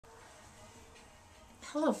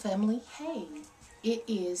Hello family, hey, it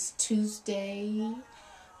is Tuesday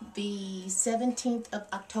the 17th of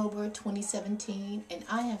October 2017 and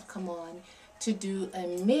I have come on to do a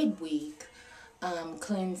midweek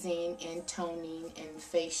cleansing and toning and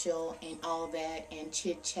facial and all that and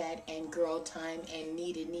chit chat and girl time and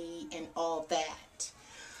knee and all that.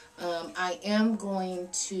 I am going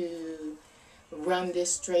to run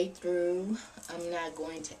this straight through. I'm not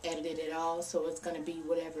going to edit it at all, so it's going to be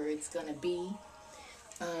whatever it's going to be.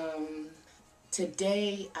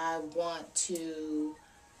 Today I want to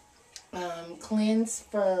cleanse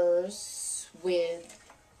first with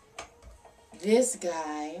this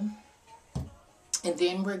guy, and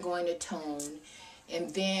then we're going to tone,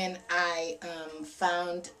 and then I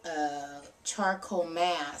found a charcoal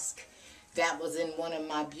mask that was in one of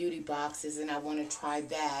my beauty boxes and I want to try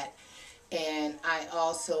that. And I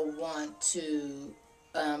also want to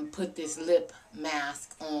put this lip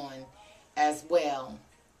mask on as well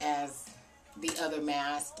as the other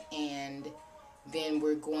mask, and then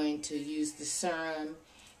we're going to use the serum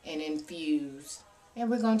and infuse, and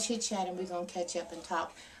we're going to chit chat and we're going to catch up and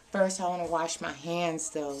talk. First I want to wash my hands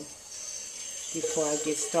though before I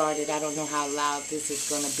get started. I don't know how loud this is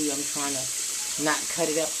going to be. I'm trying to not cut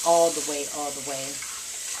it up all the way.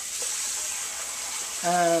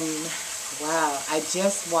 Wow, I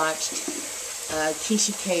just watched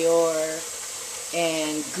Keyshia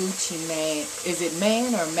and Gucci Mane. Is it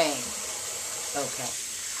Mane or Mane? Okay.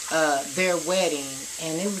 Their wedding,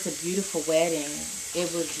 and it was a beautiful wedding.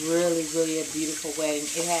 It was really a beautiful wedding.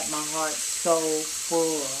 It had my heart so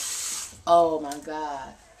full. Oh my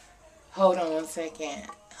God. Hold on one second.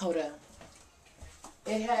 Hold up.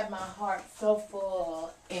 It had my heart so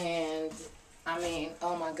full, and I mean,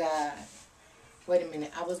 oh my God. Wait a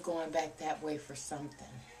minute. I was going back that way for something.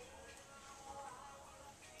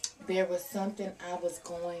 There was something I was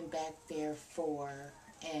going back there for,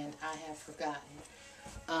 and I have forgotten.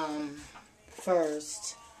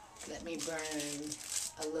 First, let me burn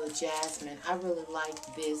a little jasmine. I really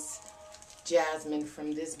like this jasmine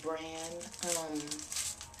from this brand.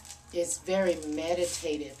 It's very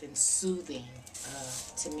meditative and soothing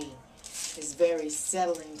to me. It's very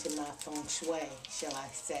settling to my feng shui, shall I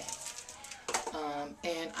say.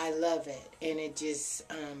 And I love it. And it just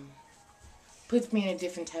puts me in a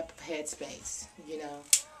different type of headspace. You know,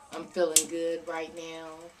 I'm feeling good right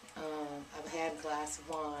now. I've had a glass of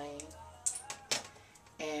wine,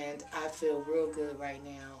 and I feel real good right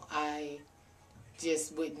now. I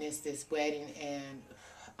just witnessed this wedding, and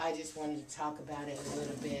I just wanted to talk about it a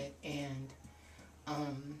little bit. And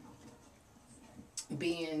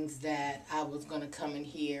being that I was going to come in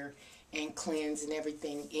here and cleanse and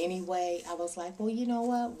everything anyway, I was like, well, you know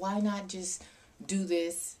what? Why not just do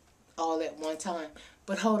this all at one time?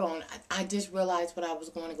 But hold on, I just realized what I was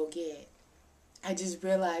going to go get. I just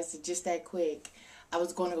realized it just that quick. I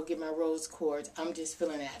was going to go get my rose quartz. I'm just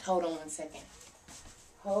feeling that. Hold on one second.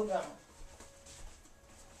 Hold on.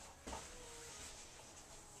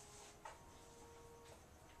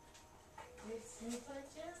 It seems like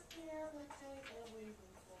just the other day that we were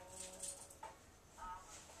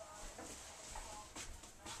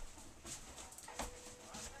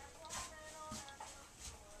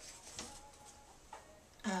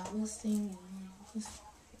I will sing you.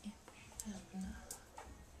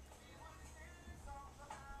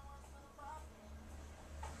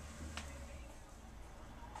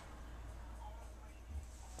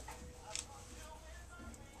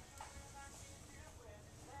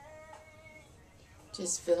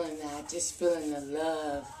 Just feeling that, just feeling the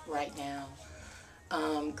love right now.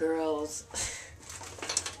 Girls,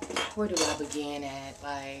 where do I begin at?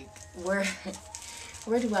 Like, where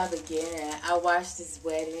do I begin at? I watched this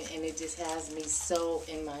wedding and it just has me so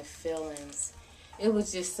in my feelings. It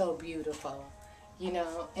was just so beautiful, you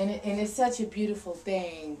know, and it's such a beautiful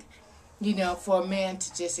thing, you know, for a man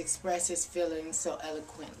to just express his feelings so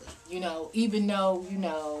eloquently, you know, even though, you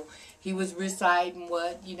know, he was reciting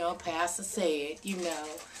what, you know, Pastor said, you know,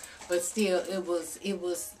 but still it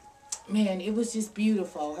was, man, it was just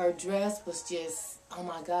beautiful. Her dress was just, oh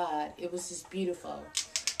my God, it was just beautiful.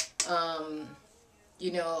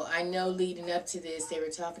 You know, I know leading up to this, they were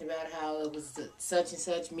talking about how it was the such and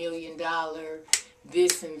such $1 million,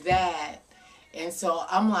 this and that. And so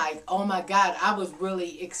I'm like, oh my God, I was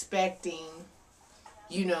really expecting,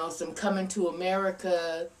 you know, some Coming to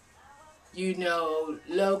America, you know,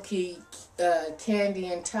 low-key Candy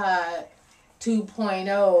and Todd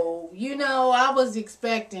 2.0. You know, I was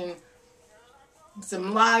expecting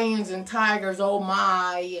some lions and tigers, oh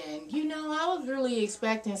my, and you know, I was really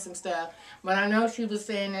expecting some stuff. But I know she was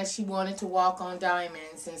saying that she wanted to walk on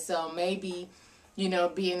diamonds, and so maybe You know,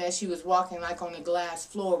 being that she was walking like on a glass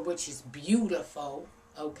floor, which is beautiful,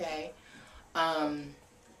 okay?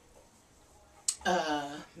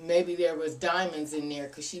 Maybe there was diamonds in there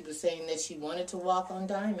because she was saying that she wanted to walk on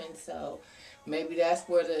diamonds, so maybe that's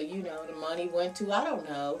where the, you know, the money went to. I don't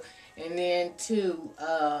know. And then too,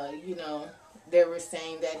 you know, they were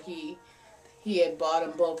saying that he had bought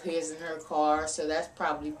them both, his and her car, so that's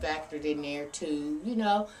probably factored in there too. You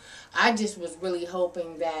know, I just was really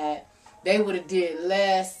hoping that they would have did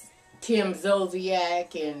less Kim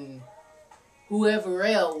Zolciak and whoever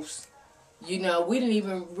else. You know, we didn't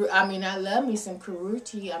even, I mean, I love me some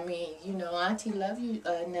Karuchi. I mean, you know, Auntie love you,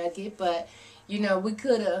 Nugget. But, you know, we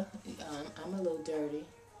could have, I'm a little dirty.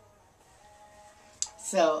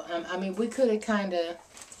 So, I mean, we could have kind of,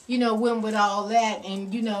 you know, went with all that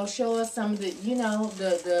and, you know, show us some of the, you know,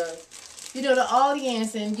 the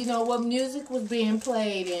audience and, you know, what music was being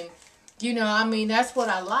played. And, you know, I mean, that's what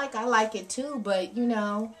I like. I like it too. But, you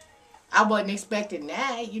know, I wasn't expecting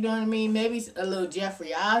that, you know what I mean? Maybe a little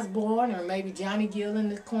Jeffrey Osborne or maybe Johnny Gill in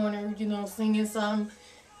the corner, you know, singing some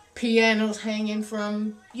pianos hanging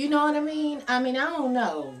from, you know what I mean? I mean, I don't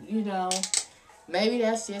know, you know. Maybe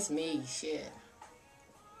that's just me, shit.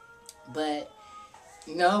 But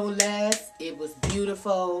no less, it was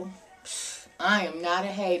beautiful. I am not a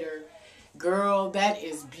hater. Girl, that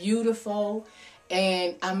is beautiful.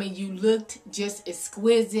 And, I mean, you looked just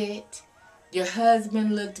exquisite. Your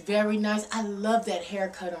husband looked very nice. I love that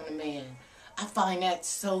haircut on a man. I find that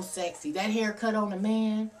so sexy. That haircut on a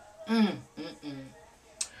man.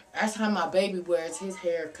 That's how my baby wears his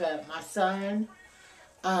haircut. My son.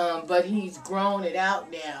 But he's grown it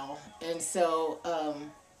out now. And so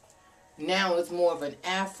now it's more of an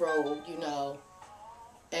afro, you know.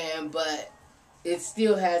 But it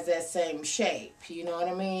still has that same shape. You know what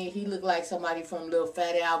I mean? He looked like somebody from Little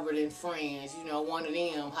Fat Albert and Friends. You know, one of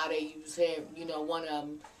them. How they use hair. You know, one of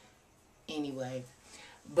them. Anyway.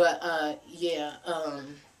 But, yeah.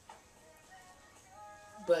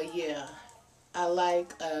 But, yeah. I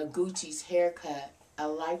like Gucci's haircut. I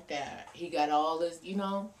like that. He got all his, you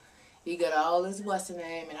know. He got all his what's the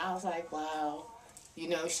name. And I was like, wow. You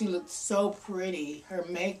know, she looked so pretty. Her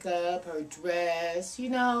makeup, her dress, you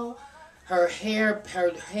know. Her hair,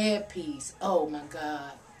 her headpiece. Oh, my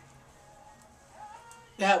God.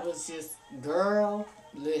 That was just, girl,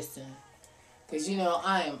 listen. Because, you know,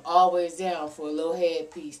 I am always down for a little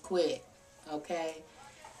headpiece quick. Okay?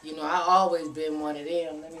 You know, I always been one of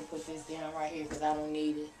them. Let me put this down right here because I don't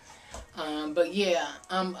need it. But, yeah,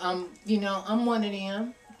 you know, I'm one of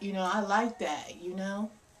them. You know, I like that, you know.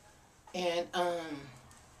 And,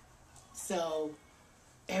 so,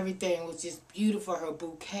 everything was just beautiful. Her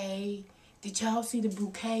bouquet. Did y'all see the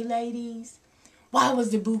bouquet, ladies? Why was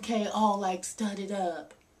the bouquet all, like, studded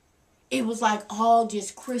up? It was, like, all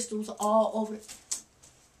just crystals all over.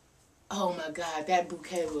 Oh, my God. That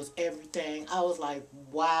bouquet was everything. I was like,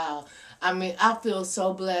 wow. I mean, I feel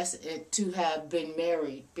so blessed to have been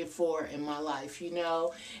married before in my life, you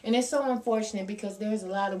know. And it's so unfortunate because there's a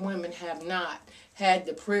lot of women have not had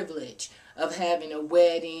the privilege of having a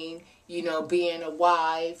wedding, you know, being a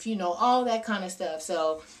wife, you know, all that kind of stuff.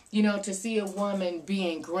 So, you know, to see a woman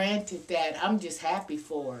being granted that, I'm just happy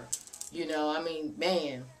for her. You know, I mean,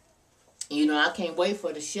 man, you know, I can't wait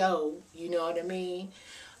for the show. You know what I mean?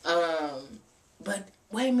 But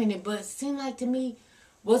wait a minute, but it seemed like to me,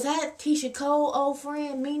 was that Keyshia Cole old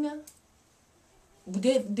friend, Mina?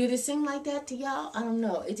 Did it seem like that to y'all? I don't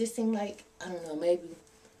know. It just seemed like, I don't know, maybe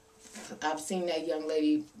I've seen that young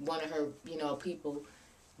lady, one of her, you know, people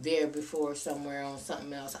there before somewhere on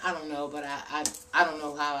something else. I don't know, but I don't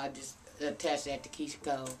know how I just attached that to Keyshia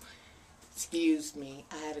Cole. Excuse me.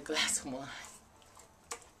 I had a glass of wine.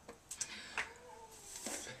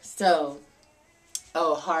 So,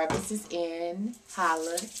 oh, harvest is in.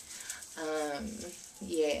 Holla.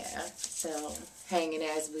 Yeah. So, hanging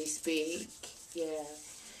as we speak. Yeah.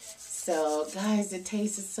 So, guys, the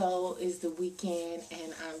Taste of Soul is the weekend,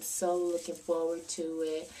 and I'm so looking forward to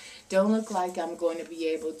it. Don't look like I'm going to be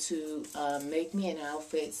able to make me an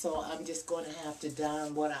outfit, so I'm just going to have to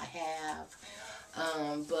don what I have.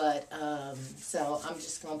 So I'm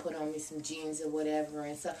just going to put on me some jeans or whatever.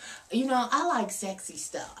 And so, you know, I like sexy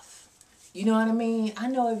stuff. You know what I mean? I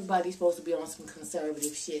know everybody's supposed to be on some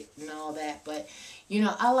conservative shit and all that, but, you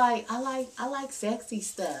know, I like sexy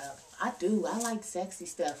stuff. I do. I like sexy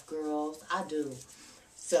stuff, girls. I do.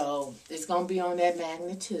 So, it's going to be on that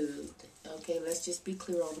magnitude. Okay, let's just be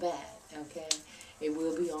clear on that. Okay? It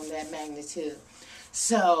will be on that magnitude.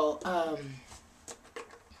 So,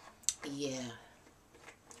 yeah.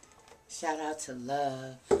 Shout out to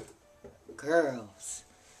Love. Girls.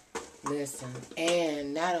 Listen.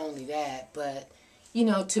 And not only that, but you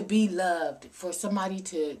know, to be loved, for somebody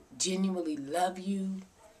to genuinely love you,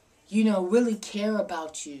 you know, really care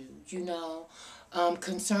about you, you know,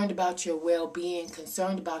 concerned about your well-being,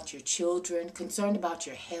 concerned about your children, concerned about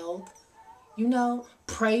your health, you know,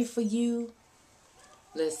 pray for you.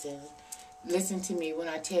 Listen to me when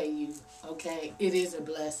I tell you, okay, it is a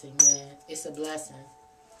blessing, man. It's a blessing.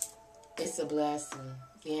 It's a blessing.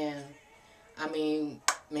 Yeah. I mean,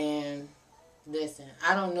 man, listen,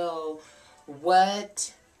 I don't know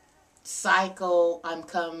what cycle I'm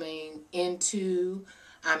coming into.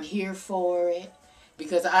 I'm here for it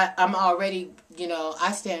because I'm already, you know,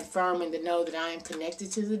 I stand firm in the know that I am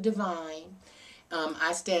connected to the divine.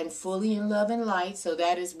 I stand fully in love and light, so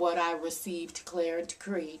that is what I receive, declare, and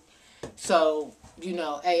decree. So, you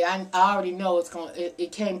know, hey, I already know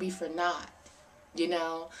it can't be for naught. You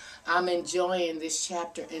know, I'm enjoying this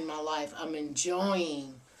chapter in my life. I'm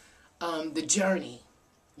enjoying the journey.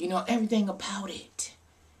 You know, everything about it.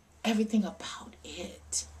 Everything about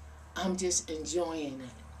it. I'm just enjoying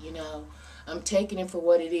it, you know. I'm taking it for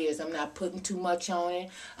what it is. I'm not putting too much on it.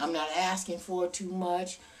 I'm not asking for too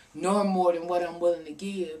much, nor more than what I'm willing to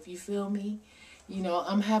give. You feel me? You know,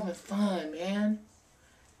 I'm having fun, man.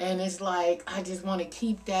 And it's like, I just want to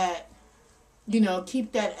keep that, you know,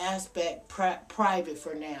 keep that aspect private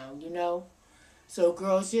for now, you know. So,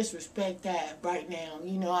 girls, just respect that right now.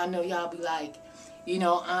 You know, I know y'all be like, you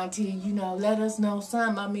know, Auntie, you know, let us know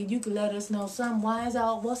something. I mean, you can let us know something.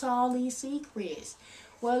 What's all these secrets?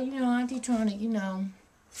 Well, you know, Auntie trying to, you know,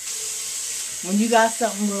 when you got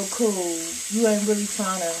something real cool, you ain't really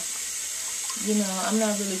trying to, you know, I'm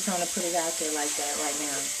not really trying to put it out there like that right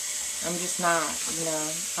now. I'm just not, you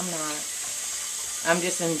know, I'm not. I'm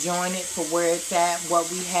just enjoying it for where it's at, what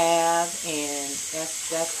we have, and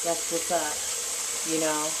that's what's up. You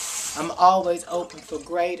know, I'm always open for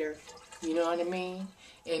greater. You know what I mean?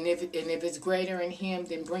 And if it's greater in Him,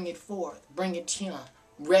 then bring it forth, bring it to Him,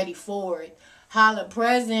 ready for it. Holla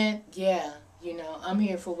present, yeah. You know, I'm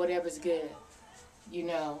here for whatever's good. You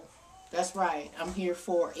know, that's right. I'm here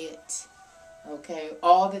for it. Okay,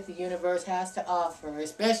 all that the universe has to offer,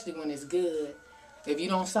 especially when it's good. If you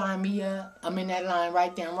don't sign me up, I'm in that line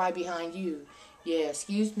right there. I'm right behind you. Yeah,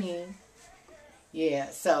 excuse me.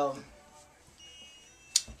 Yeah, so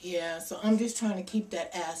I'm just trying to keep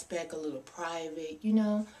that aspect a little private, you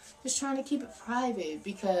know. Just trying to keep it private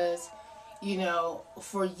because, you know,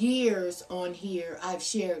 for years on here, I've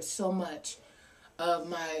shared so much of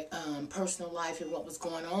my personal life and what was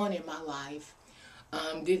going on in my life.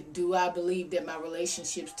 Do I believe that my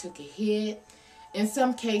relationships took a hit? In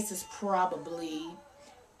some cases, probably.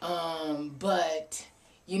 But,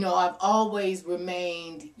 you know, I've always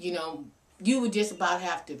remained, you know, you would just about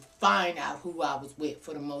have to find out who I was with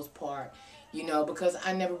for the most part, you know, because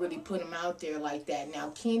I never really put them out there like that. Now,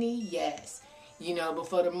 Kenny, yes, you know, but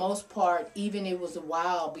for the most part, even it was a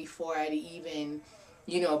while before I'd even,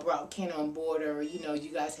 you know, brought Ken on board or, you know, you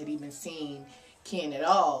guys had even seen Ken at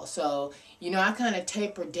all. So, you know, I kind of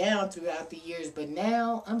tapered down throughout the years, but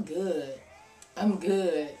now I'm good. I'm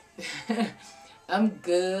good. I'm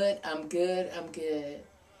good. I'm good. I'm good.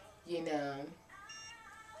 You know,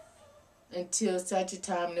 until such a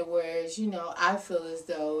time to where, you know, I feel as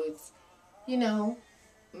though it's, you know,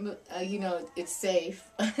 it's safe.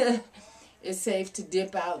 It's safe to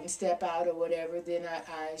dip out and step out or whatever, then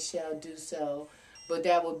I shall do so. But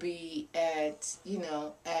that will be at, you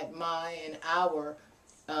know, at my and our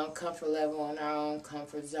comfort level and our own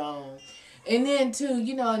comfort zone. And then, too,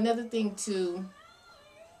 you know, another thing, too,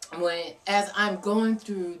 as I'm going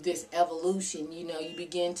through this evolution, you know, you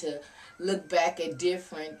begin to look back at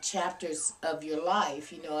different chapters of your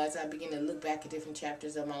life, you know, as I begin to look back at different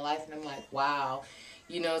chapters of my life, and I'm like, wow,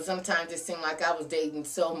 you know, sometimes it seemed like I was dating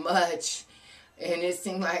so much, and it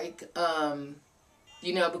seemed like,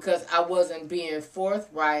 you know, because I wasn't being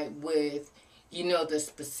forthright with, you know, the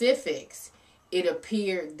specifics, it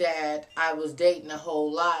appeared that I was dating a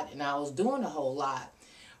whole lot, and I was doing a whole lot.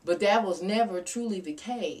 But that was never truly the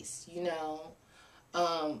case, you know.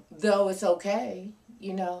 Though it's okay,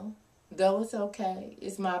 you know. Though it's okay.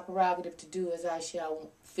 It's my prerogative to do as I shall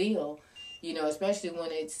feel, you know, especially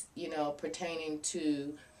when it's, you know, pertaining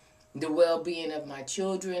to the well-being of my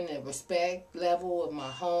children, the respect level of my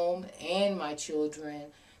home and my children.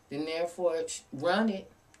 Then therefore, run it,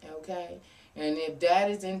 okay? And if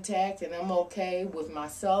that is intact and I'm okay with my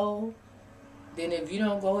soul, then if you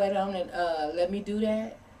don't go ahead on and let me do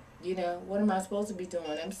that, you know, what am I supposed to be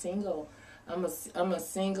doing? I'm single. I'm a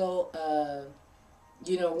single,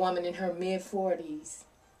 you know, woman in her mid-40s.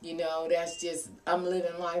 You know, that's just, I'm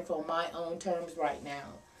living life on my own terms right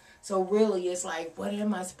now. So really, it's like, what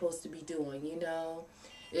am I supposed to be doing, you know?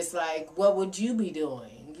 It's like, what would you be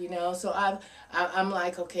doing? You know, so I'm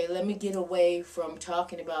like, okay, let me get away from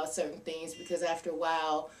talking about certain things, because after a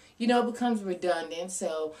while, you know, it becomes redundant.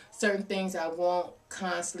 So certain things I won't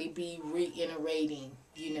constantly be reiterating,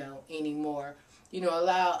 you know, anymore. You know,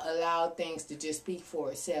 allow things to just speak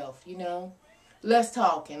for itself, you know. Less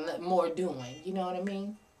talking, more doing, you know what I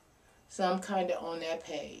mean? So I'm kind of on that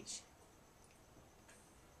page.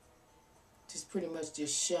 Just pretty much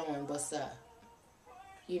just showing what's up.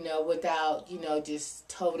 You know, without, you know, just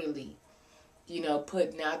totally, you know,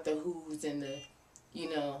 putting out the who's and the, you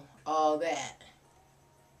know, all that.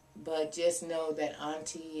 But just know that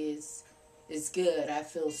Auntie is good. I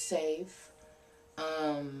feel safe.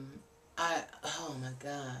 Oh my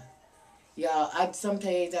God. Y'all, some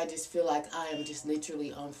days I just feel like I am just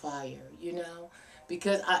literally on fire, you know?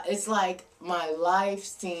 Because it's like my life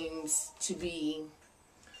seems to be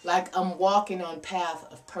like I'm walking on path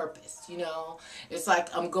of purpose, you know? It's like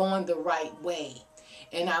I'm going the right way.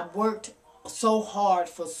 And I worked so hard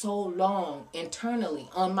for so long internally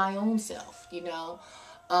on my own self, you know?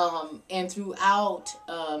 And throughout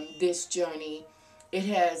this journey, it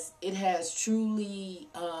has truly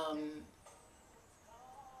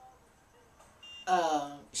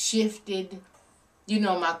shifted, you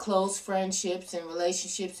know, my close friendships and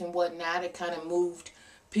relationships and whatnot. It kind of moved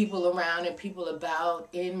people around and people about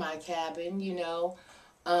in my cabin, you know.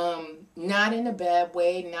 Not in a bad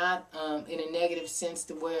way, not in a negative sense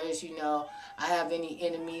to whereas, you know, I have any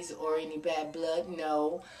enemies or any bad blood.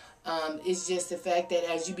 No. It's just the fact that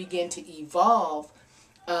as you begin to evolve,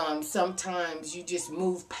 sometimes you just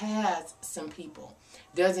move past some people.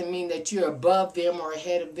 Doesn't mean that you're above them or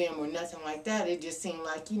ahead of them or nothing like that. It just seemed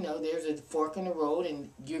like, you know, there's a fork in the road and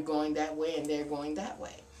you're going that way and they're going that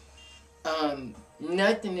way.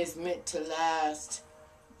 Nothing is meant to last,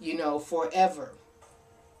 you know, forever.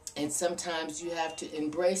 And sometimes you have to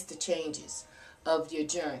embrace the changes of your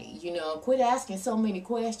journey. You know, quit asking so many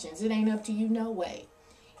questions. It ain't up to you no way.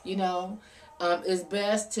 You know, it's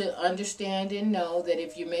best to understand and know that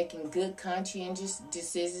if you're making good conscientious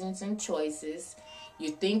decisions and choices,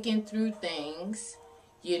 you're thinking through things,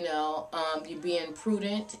 you know, you're being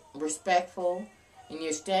prudent, respectful, and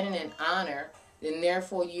you're standing in honor, then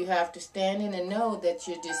therefore you have to stand in and know that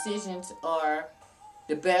your decisions are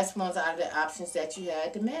the best ones out of the options that you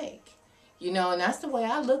had to make. You know, and that's the way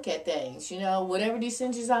I look at things. You know, whatever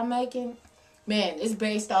decisions I'm making, man, it's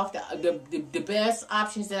based off the best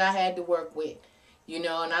options that I had to work with. You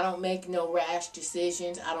know, and I don't make no rash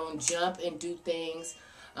decisions. I don't jump and do things.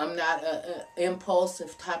 I'm not an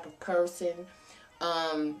impulsive type of person.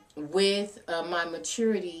 With my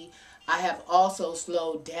maturity, I have also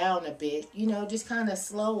slowed down a bit. You know, just kind of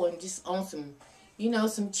slow and just on some, you know,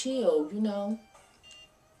 some chill, you know.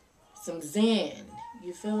 Some zen.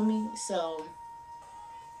 You feel me? So,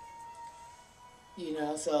 you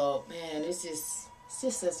know, so, man, it's just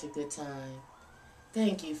such a good time.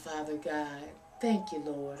 Thank you, Father God. Thank you,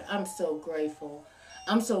 Lord. I'm so grateful.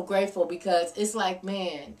 I'm so grateful because it's like,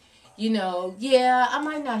 man, you know, yeah, I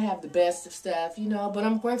might not have the best of stuff, you know, but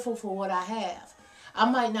I'm grateful for what I have. I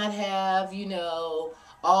might not have, you know,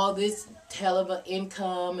 all this hell of an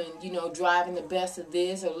income and, you know, driving the best of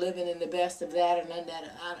this or living in the best of that or none of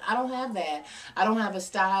that. I don't have that. I don't have a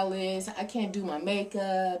stylist. I can't do my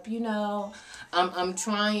makeup, you know. I'm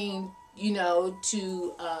trying, you know,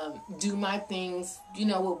 to do my things, you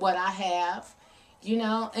know, with what I have, you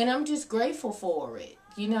know, and I'm just grateful for it,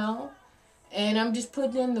 you know, and I'm just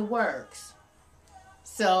putting in the works.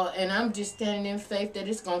 So, and I'm just standing in faith that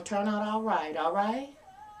it's going to turn out all right, all right?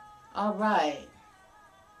 All right.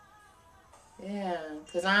 Yeah,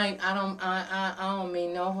 because I don't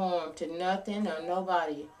mean no harm to nothing or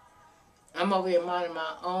nobody. I'm over here minding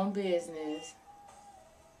my own business.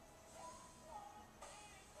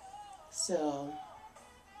 So,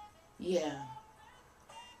 yeah.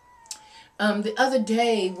 The other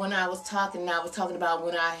day when I was talking about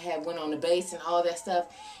when I had went on the base and all that stuff.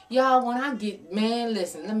 Y'all, when I get, man,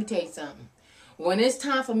 listen, let me tell you something. When it's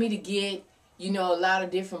time for me to get, you know, a lot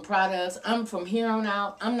of different products, I'm from here on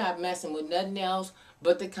out, I'm not messing with nothing else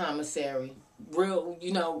but the commissary. Real,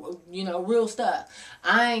 you know, real stuff.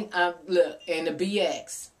 Look, and the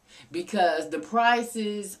BX. Because the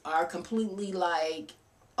prices are completely, like,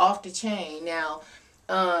 off the chain. Now,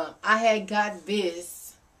 I had got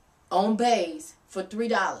this on base for $3.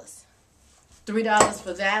 $3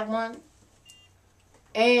 for that one.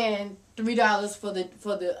 And $3 for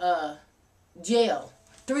the gel.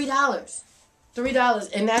 $3. $3.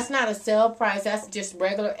 And that's not a sale price. That's just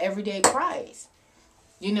regular everyday price.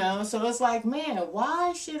 You know, so it's like, man,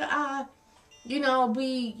 why should I, you know,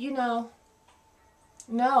 be, you know,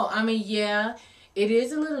 no, I mean, yeah, It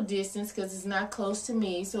is a little distance because it's not close to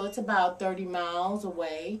me, so it's about 30 miles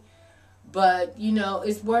away. But, you know,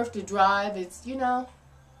 it's worth the drive. It's, you know,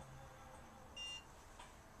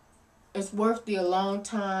 it's worth the alone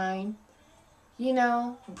time. You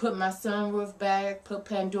know, put my sunroof back, put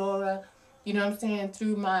Pandora, you know what I'm saying,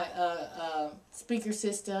 through my speaker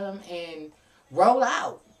system and roll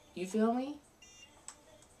out. You feel me?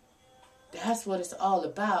 That's what it's all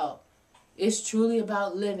about. It's truly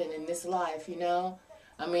about living in this life, you know.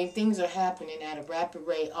 I mean, things are happening at a rapid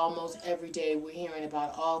rate almost every day. We're hearing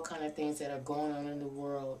about all kind of things that are going on in the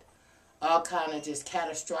world. All kind of just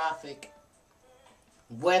catastrophic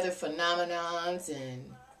weather phenomenons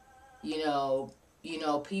and, you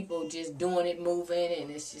know, people just doing it, moving,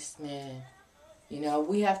 and it's just, man, you know,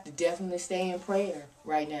 we have to definitely stay in prayer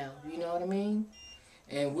right now. You know what I mean?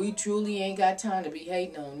 And we truly ain't got time to be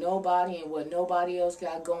hating on nobody and what nobody else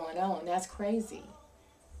got going on. That's crazy.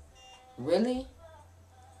 Really?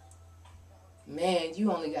 Man,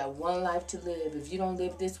 you only got one life to live. If you don't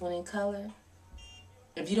live this one in color,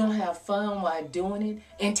 if you don't have fun while doing it,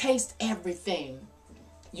 and taste everything.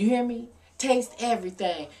 You hear me? Taste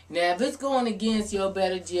everything. Now, if it's going against your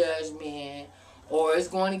better judgment, or it's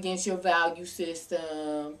going against your value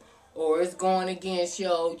system, or it's going against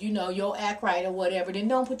your, you know, your act right or whatever, then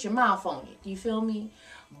don't put your mouth on it. You feel me?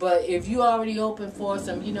 But if you already open for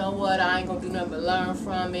some, you know what, I ain't going to do nothing but learn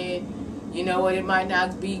from it. You know what, it might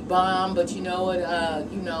not be bomb, but you know what,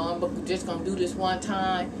 you know, I'm just going to do this one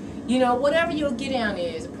time. You know, whatever your get down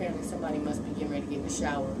is, apparently somebody must be getting ready to get in the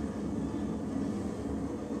shower.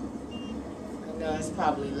 I know it's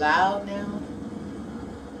probably loud now.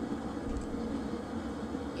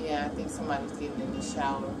 Yeah, I think somebody's getting in the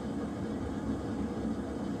shower.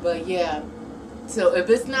 But yeah, so if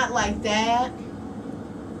it's not like that,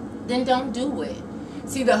 then don't do it.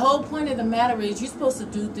 See, the whole point of the matter is you're supposed to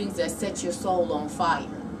do things that set your soul on fire.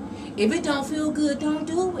 If it don't feel good, don't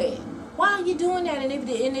do it. Why are you doing that? And if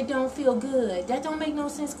it don't feel good, that don't make no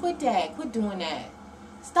sense. Quit that. Quit doing that.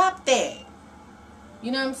 Stop that.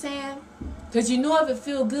 You know what I'm saying? Because you know if it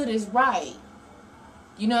feel good, it's right.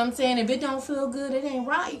 You know what I'm saying? If it don't feel good, it ain't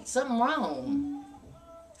right. Something wrong.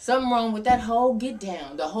 Something wrong with that whole get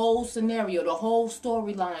down, the whole scenario, the whole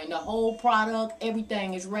storyline, the whole product,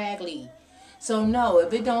 everything is raggedy. So no,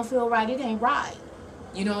 if it don't feel right, it ain't right.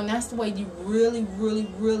 You know, and that's the way you really, really,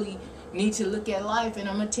 really need to look at life. And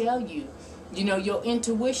I'm going to tell you, you know, your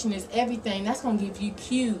intuition is everything. That's going to give you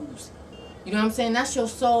cues. You know what I'm saying? That's your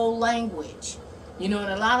soul language. You know,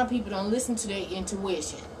 and a lot of people don't listen to their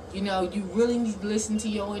intuition. You know, you really need to listen to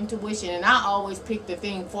your intuition. And I always pick the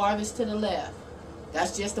thing farthest to the left.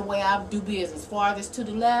 That's just the way I do business. Farthest to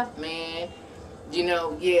the left, man, you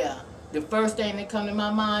know, yeah. The first thing that comes to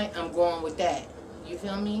my mind, I'm going with that. You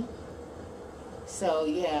feel me? So,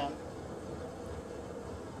 yeah.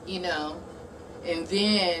 You know, and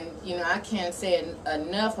then, you know, I can't say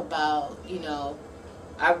enough about, you know,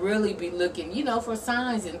 I really be looking, you know, for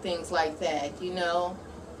signs and things like that, you know.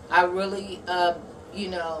 I really, you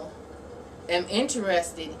know, am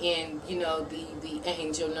interested in, you know, the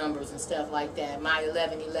angel numbers and stuff like that, my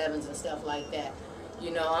 1111s and stuff like that. You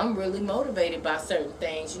know, I'm really motivated by certain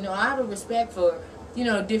things. You know, I have a respect for, you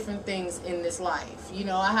know, different things in this life. You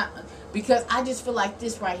know, because I just feel like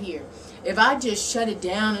this right here. If I just shut it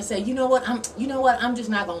down and say, you know what, I'm just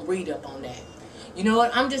not gonna read up on that. You know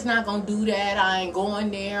what, I'm just not gonna do that. I ain't going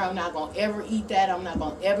there. I'm not gonna ever eat that. I'm not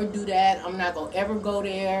gonna ever do that. I'm not gonna ever go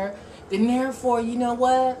there. Then therefore, you know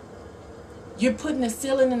what? You're putting a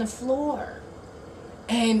ceiling in the floor.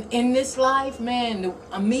 And in this life, man,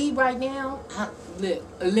 me right now, look,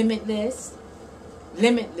 limitless,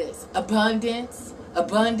 abundance,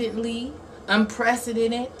 abundantly,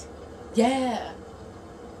 unprecedented, yeah,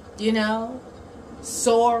 you know,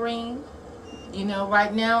 soaring, you know,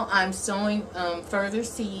 right now I'm sowing further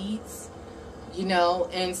seeds, you know,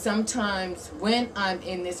 and sometimes when I'm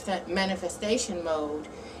in this manifestation mode,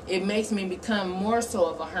 it makes me become more so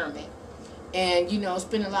of a hermit. And, you know,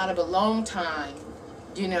 spend a lot of alone time,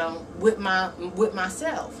 you know, with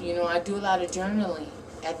myself. You know, I do a lot of journaling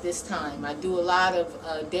at this time. I do a lot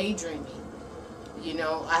of daydreaming. You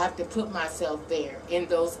know, I have to put myself there in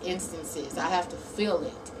those instances. I have to feel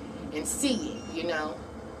it and see it, you know.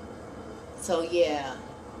 So, yeah,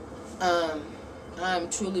 I'm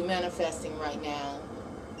truly manifesting right now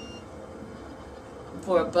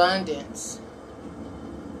for abundance,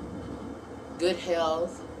 good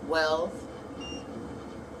health, wealth,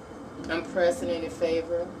 unprecedented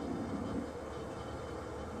favor,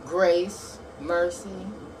 grace, mercy,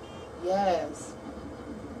 yes,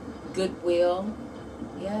 goodwill,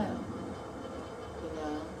 yeah, you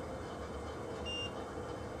know,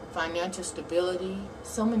 financial stability,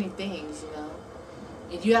 so many things, you know.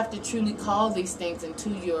 And you have to truly call these things into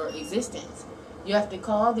your existence. You have to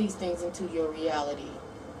call these things into your reality.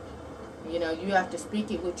 You know, you have to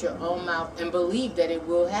speak it with your own mouth and believe that it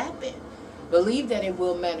will happen. Believe that it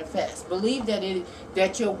will manifest. Believe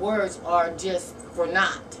that your words are just for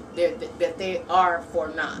naught. That they are for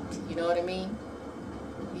naught. You know what I mean?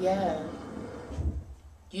 Yeah.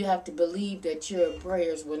 You have to believe that your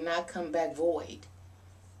prayers will not come back void.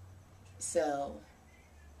 So,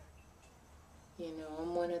 you know,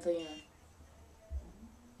 I'm one of them.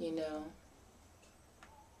 You know,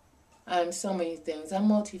 I'm so many things. I'm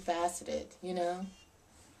multifaceted, you know.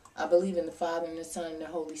 I believe in the Father and the Son and the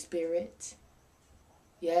Holy Spirit.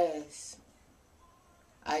 Yes.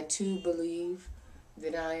 I too believe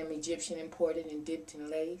that I am Egyptian imported and dipped in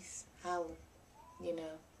lace. How, you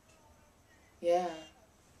know. Yeah.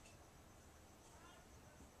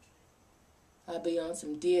 I'll be on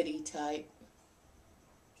some deity type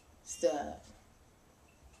stuff.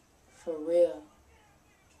 For real.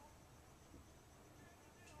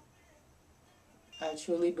 I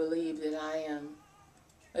truly believe that I am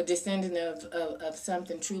a descendant of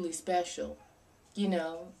something truly special. You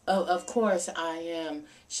know, of course I am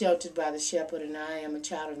sheltered by the shepherd and I am a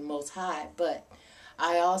child of the Most High, but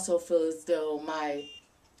I also feel as though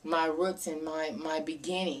my roots and my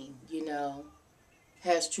beginning, you know,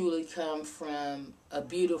 has truly come from a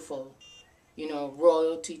beautiful, you know,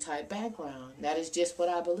 royalty type background. That is just what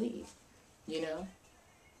I believe, you know.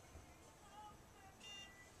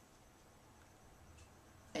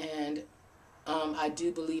 And I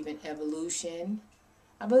do believe in evolution.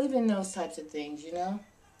 I believe in those types of things, you know.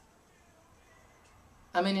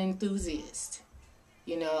 I'm an enthusiast.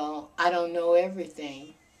 You know, I don't know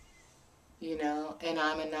everything, you know, and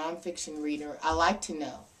I'm a nonfiction reader. I like to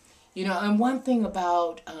know. You know, and one thing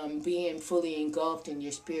about being fully engulfed in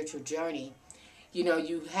your spiritual journey, you know,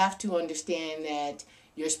 you have to understand that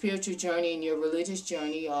your spiritual journey and your religious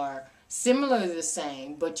journey are similarly the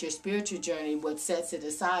same, but your spiritual journey, what sets it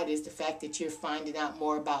aside is the fact that you're finding out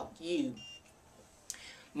more about you.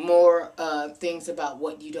 More things about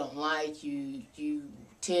what you don't like. You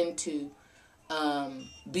tend to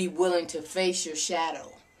be willing to face your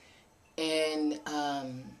shadow. And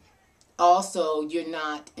also, you're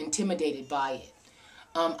not intimidated by it.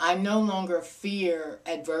 I no longer fear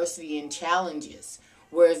adversity and challenges.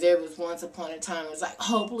 Whereas there was once upon a time, it was like,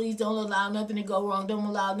 oh, please don't allow nothing to go wrong. Don't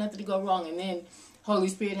allow nothing to go wrong. And then Holy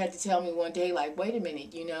Spirit had to tell me one day, like, wait a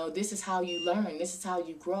minute, you know, this is how you learn. This is how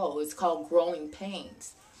you grow. It's called growing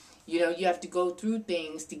pains. You know, you have to go through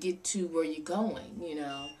things to get to where you're going, you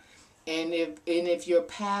know. And if your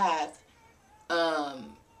path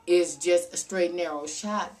is just a straight, narrow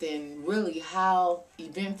shot, then really how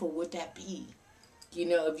eventful would that be? You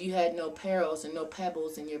know, if you had no perils and no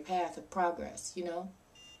pebbles in your path of progress, you know?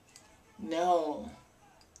 No.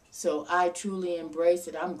 So I truly embrace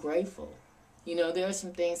it. I'm grateful. You know, there are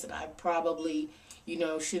some things that I probably, you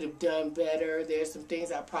know, should have done better. There's some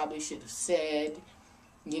things I probably should have said,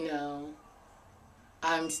 you know.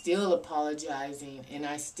 I'm still apologizing, and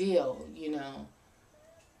I still, you know,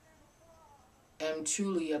 am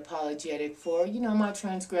truly apologetic for, you know, my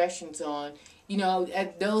transgressions on, you know,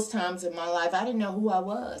 at those times in my life, I didn't know who I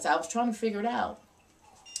was. I was trying to figure it out.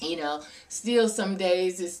 You know, still some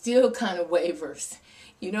days it still kind of wavers.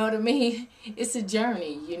 You know what I mean? It's a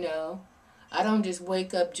journey, you know. I don't just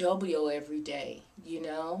wake up jovial every day, you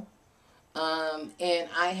know. And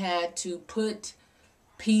I had to put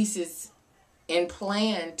pieces and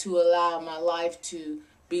plan to allow my life to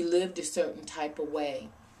be lived a certain type of way.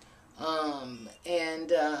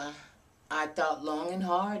 I thought long and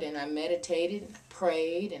hard, and I meditated, and I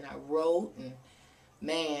prayed, and I wrote, and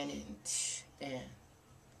man, and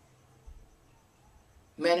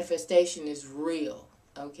manifestation is real,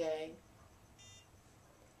 okay?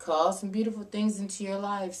 Call some beautiful things into your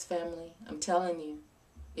lives, family. I'm telling you,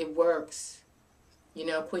 it works. You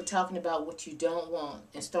know, quit talking about what you don't want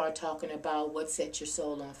and start talking about what sets your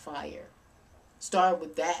soul on fire. Start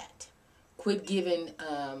with that. Quit giving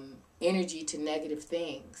energy to negative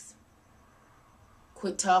things.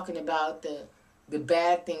 Quit talking about the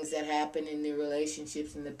bad things that happen in the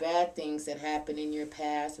relationships and the bad things that happen in your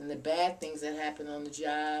past and the bad things that happen on the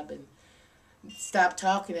job. And stop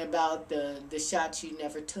talking about the shots you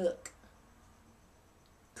never took.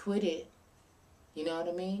 Quit it. You know what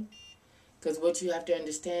I mean? Because what you have to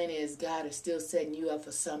understand is God is still setting you up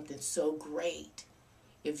for something so great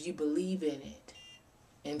if you believe in it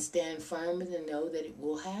and stand firm and know that it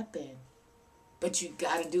will happen. But you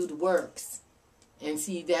got to do the works. And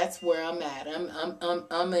see, that's where I'm at.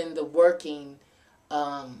 I'm in the working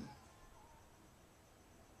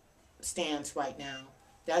stance right now.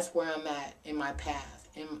 That's where I'm at in my path.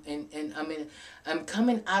 And I'm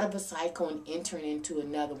coming out of a cycle and entering into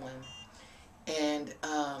another one. And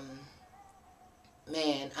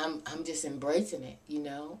man, I'm just embracing it, you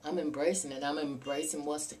know. I'm embracing it. I'm embracing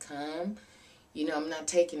what's to come. You know, I'm not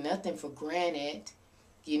taking nothing for granted,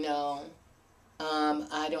 you know.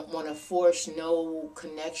 I don't want to force no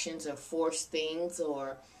connections or force things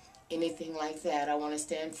or anything like that. I want to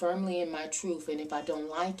stand firmly in my truth, and if I don't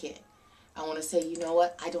like it, I want to say, you know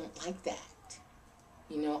what, I don't like that.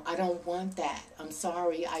 You know, I don't want that. I'm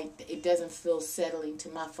sorry, it doesn't feel settling to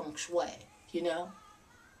my feng shui, you know,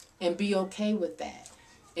 and be okay with that.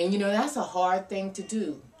 And, you know, that's a hard thing to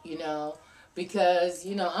do, you know, because,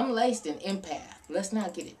 you know, I'm laced in empath. Let's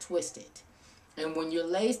not get it twisted. And when you're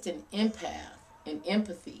laced in empath and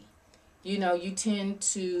empathy, you know, you tend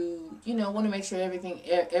to, you know, want to make sure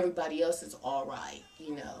everybody else is all right,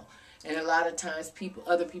 you know. And a lot of times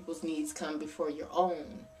other people's needs come before your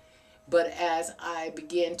own. But as I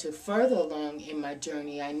begin to further along in my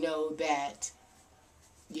journey, I know that,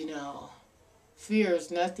 you know, fear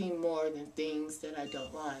is nothing more than things that I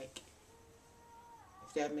don't like.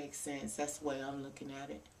 If that makes sense, that's the way I'm looking at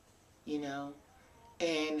it, you know.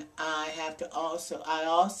 And I also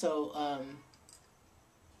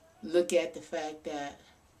look at the fact that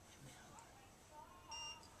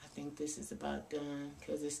I think this is about done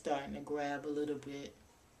because it's starting to grab a little bit.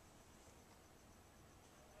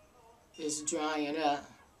 It's drying up.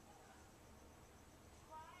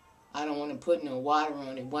 I don't want to put no water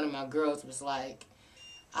on it. One of my girls was like,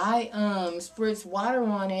 I spritz water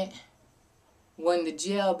on it when the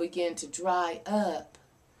gel began to dry up.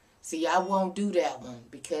 See, I won't do that one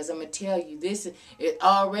because I'm going to tell you this, it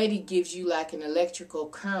already gives you like an electrical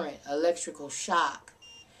current, electrical shock.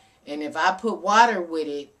 And if I put water with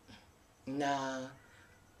it, nah,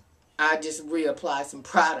 I just reapply some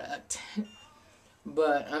product.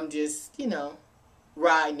 But I'm just, you know,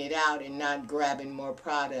 riding it out and not grabbing more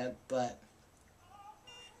product. But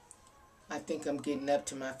I think I'm getting up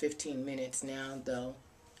to my 15 minutes now, though.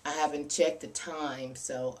 I haven't checked the time,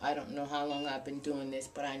 so I don't know how long I've been doing this,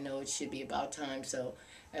 but I know it should be about time. So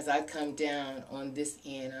as I come down on this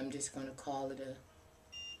end, I'm just going to call it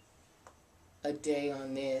a day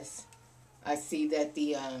on this. I see that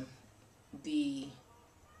the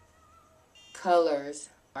colors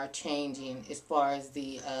are changing as far as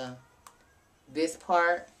the this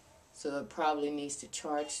part, so it probably needs to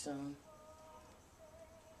charge some.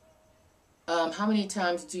 How many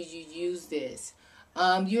times do you use this?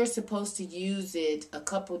 You're supposed to use it a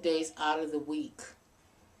couple days out of the week.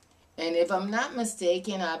 And if I'm not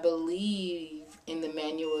mistaken, I believe in the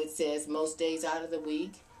manual it says most days out of the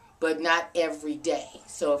week, but not every day.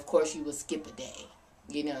 So, of course, you will skip a day,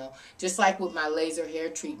 you know. Just like with my laser hair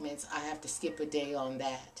treatments, I have to skip a day on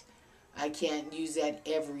that. I can't use that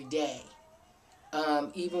every day.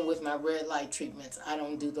 Even with my red light treatments, I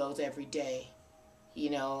don't do those every day.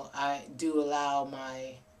 You know, I do allow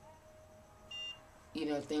my, you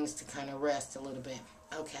know, things to kind of rest a little bit.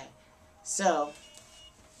 Okay, so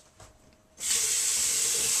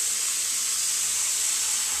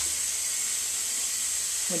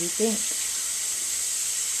what do you think?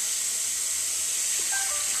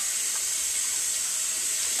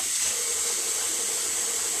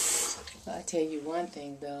 Well, I'll tell you one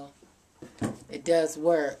thing, though. It does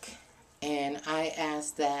work. And I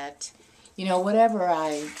ask that, you know, whatever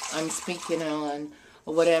I'm speaking on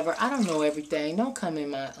or whatever, I don't know everything. Don't come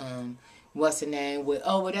in my, what's the name with,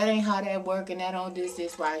 oh, well, that ain't how that work and that on this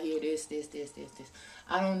right here, this.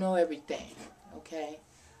 I don't know everything, okay?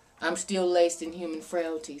 I'm still laced in human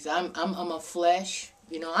frailties. I'm a flesh,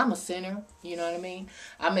 you know, I'm a sinner, you know what I mean?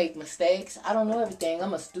 I make mistakes. I don't know everything.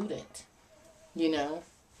 I'm a student, you know?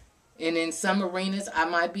 And in some arenas, I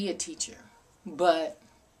might be a teacher, but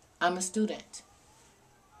I'm a student.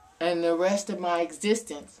 And the rest of my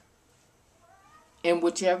existence, in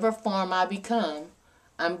whichever form I become,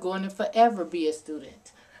 I'm going to forever be a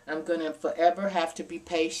student. I'm going to forever have to be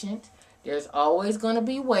patient. There's always going to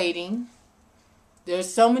be waiting.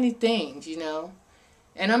 There's so many things, you know,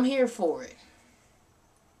 and I'm here for it.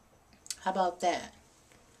 How about that?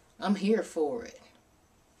 I'm here for it.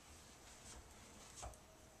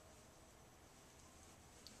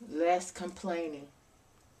 Less complaining.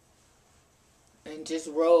 And just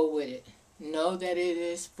roll with it. Know that it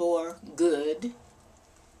is for good.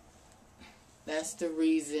 That's the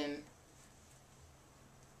reason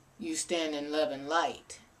you stand in love and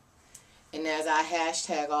light. And as I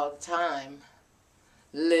hashtag all the time,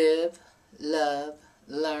 live, love,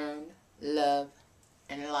 learn, love,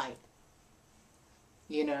 and light.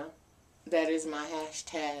 You know, that is my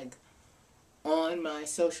hashtag on my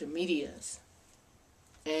social medias.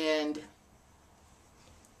 And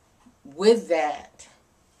with that,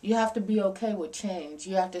 you have to be okay with change.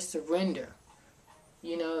 You have to surrender.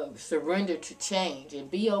 You know, surrender to change and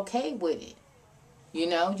be okay with it. You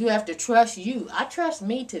know, you have to trust you. I trust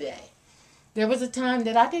me today. There was a time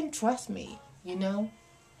that I didn't trust me, you know.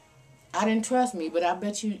 I didn't trust me, but I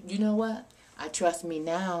bet you, you know what? I trust me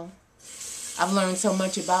now. I've learned so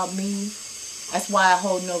much about me. That's why I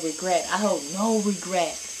hold no regret. I hold no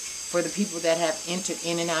regret for the people that have entered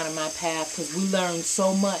in and out of my path, because we learn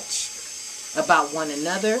so much about one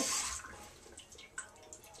another,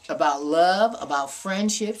 about love, about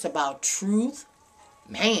friendships, about truth.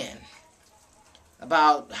 Man.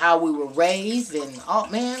 About how we were raised and, oh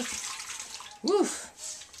man. Woof.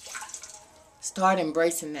 Start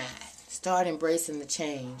embracing that. Start embracing the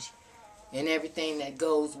change and everything that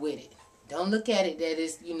goes with it. Don't look at it that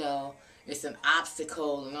it's, you know, it's an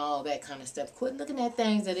obstacle and all that kind of stuff. Quit looking at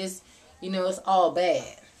things that it's, you know, it's all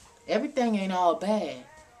bad. Everything ain't all bad.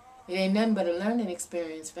 It ain't nothing but a learning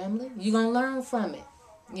experience, family. You're going to learn from it.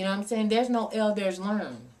 You know what I'm saying? There's no elders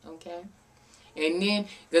learn, okay? And then,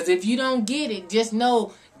 because if you don't get it, just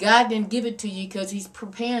know God didn't give it to you because he's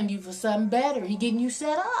preparing you for something better. He's getting you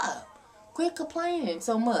set up. Quit complaining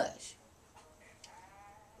so much.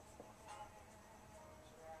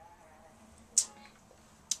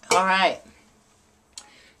 All right.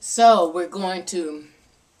 So, we're going to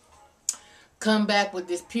come back with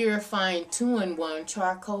this purifying 2-in-1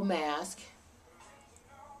 charcoal mask.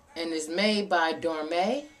 And it's made by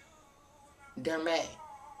Derme.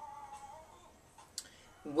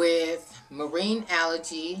 With marine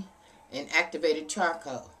algae and activated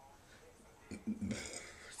charcoal.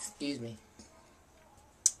 Excuse me.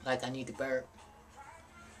 Like I need to burp.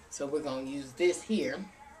 So we're going to use this here.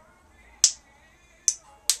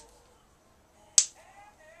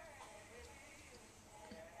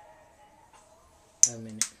 A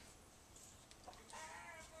minute.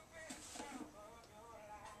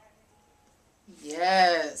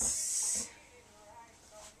 Yes.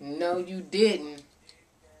 No, you didn't.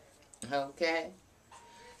 Okay.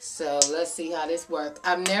 So let's see how this works.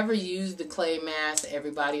 I've never used the clay mask.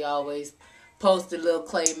 Everybody always posts a little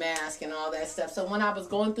clay mask and all that stuff. So when I was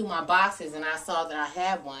going through my boxes and I saw that I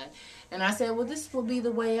had one, and I said, well, this will be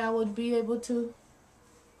the way I would be able to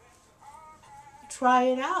try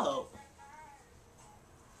it out.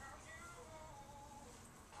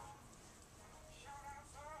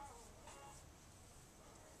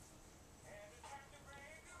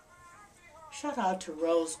 Shout out to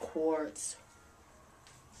Rose Quartz.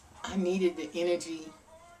 I needed the energy.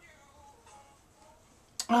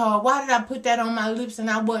 Oh, why did I put that on my lips and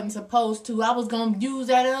I wasn't supposed to? I was going to use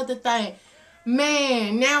that other thing.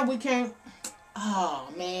 Man, now we can't. Oh,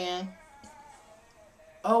 man.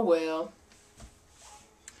 Oh, well.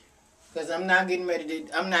 Because I'm not getting ready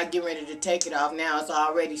to take it off now. It's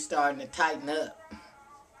already starting to tighten up.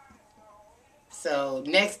 So,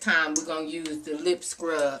 next time we're going to use the lip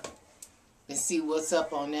scrub and see what's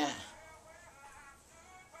up on that.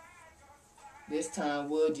 This time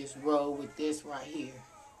we'll just roll with this right here.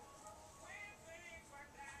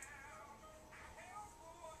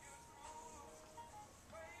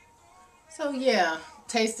 So yeah,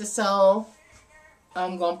 Taste the Soul.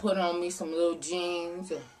 I'm going to put on me some little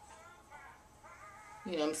jeans. And,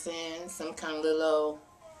 you know what I'm saying? Some kind of little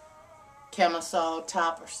camisole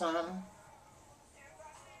top or something.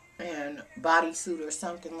 And bodysuit or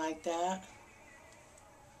something like that.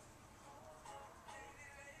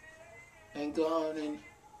 And go on and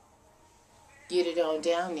get it on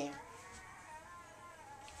down there.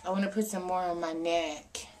 I want to put some more on my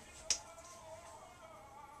neck.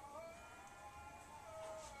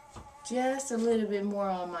 Just a little bit more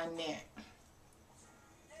on my neck.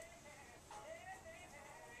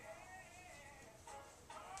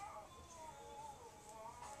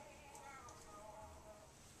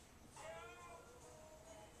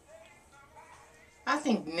 I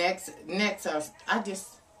think necks are,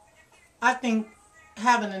 I think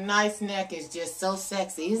having a nice neck is just so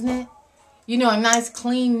sexy, isn't it? You know, a nice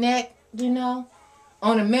clean neck, you know,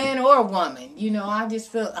 on a man or a woman. You know, I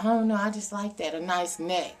just feel, I don't know, I just like that, a nice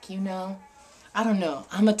neck, you know. I don't know.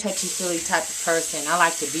 I'm a touchy-feely type of person. I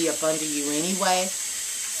like to be up under you anyway.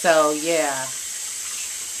 So, yeah.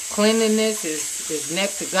 Cleanliness is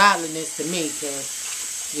next to godliness to me.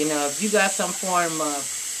 Because, you know, if you got some form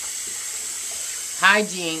of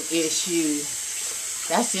hygiene issue,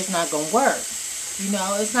 that's just not going to work. You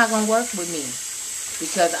know, it's not going to work with me.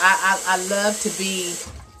 Because I love to be,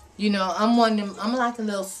 you know, I'm like a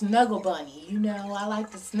little snuggle bunny, you know. I like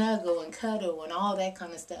to snuggle and cuddle and all that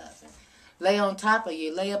kind of stuff. lay on top of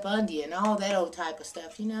you, lay up under you, and all that old type of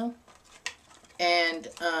stuff, you know. And,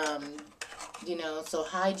 you know, so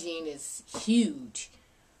hygiene is huge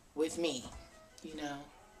with me, you know.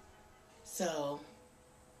 So,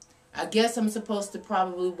 I guess I'm supposed to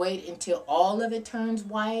probably wait until all of it turns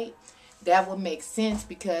white. That would make sense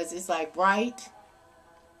because it's like right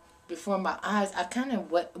before my eyes. I kind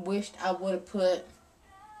of wished I would have put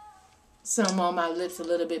some on my lips a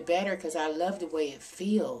little bit better because I love the way it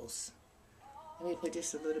feels. Let me put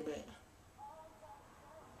just a little bit.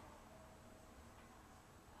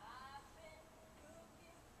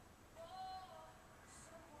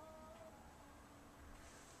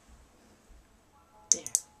 There.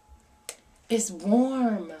 It's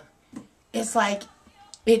warm. It's like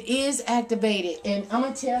it is activated. And I'm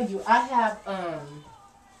going to tell you, I have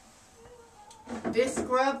this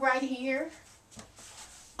scrub right here.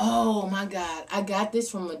 Oh my God. I got this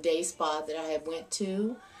from a day spa that I had went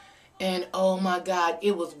to. And oh my God,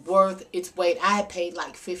 it was worth its weight. I had paid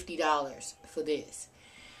like $50 for this.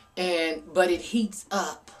 But it heats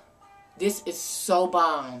up. This is so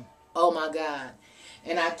bomb. Oh my God.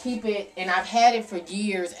 And I keep it, and I've had it for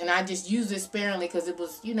years, and I just use it sparingly because it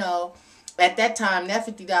was, you know, at that time, that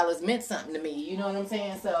 $50 meant something to me. You know what I'm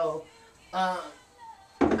saying? So,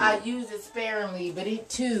 I use it sparingly, but it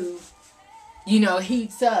too, you know,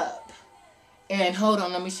 heats up. And hold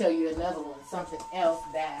on, let me show you another one. Something else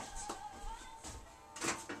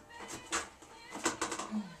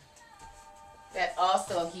that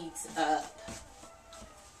also heats up.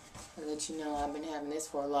 I'll let you know I've been having this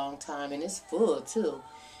for a long time, and it's full too.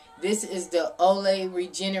 This is the Olay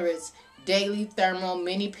Regenerates Daily Thermal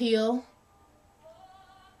Mini Peel.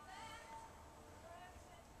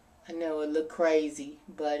 I know it looked crazy,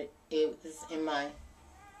 but it was in my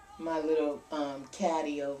little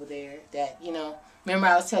caddy over there that, you know, remember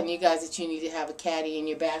I was telling you guys that you need to have a caddy in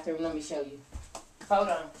your bathroom? Let me show you. Hold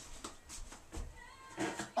on.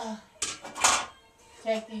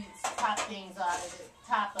 Take these top things out of the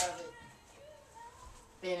top of it.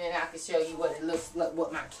 Then I can show you what it looks like,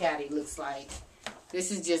 what my caddy looks like. This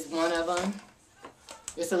is just one of them.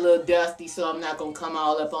 It's a little dusty, so I'm not going to come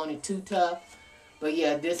all up on it too tough. But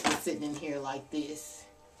yeah, this was sitting in here like this.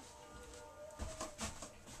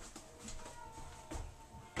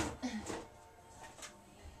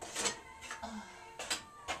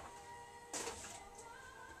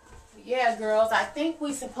 Yeah, girls, I think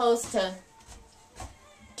we're supposed to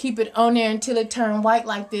keep it on there until it turned white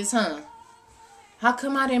like this, huh? How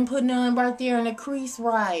come I didn't put none right there in the crease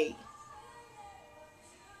right?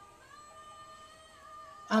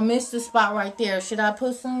 I missed the spot right there. Should I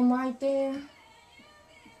put some right there?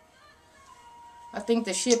 I think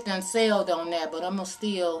the ship done sailed on that, but I'm going to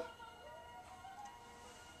still...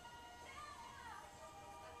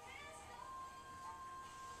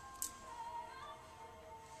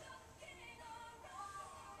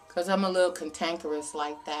 Because I'm a little cantankerous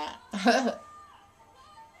like that.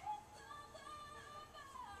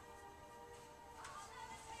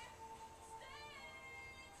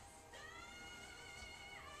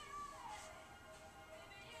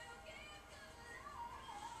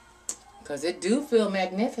 Because it do feel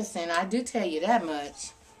magnificent. I do tell you that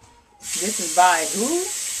much. This is by who?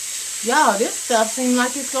 Y'all, this stuff seems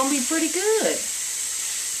like it's going to be pretty good.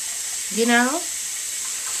 You know?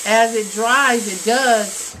 As it dries, it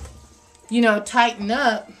does, you know, tighten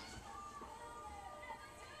up.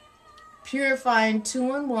 Purifying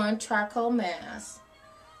 2-in-1 charcoal mask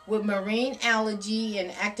with marine algae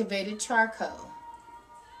and activated charcoal.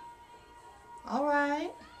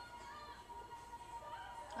 Alright.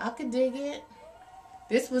 I could dig it.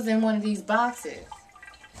 This was in one of these boxes.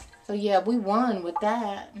 So yeah, we won with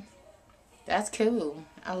that. That's cool.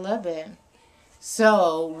 I love it.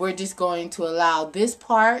 So we're just going to allow this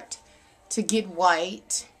part to get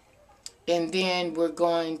white. And then we're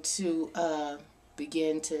going to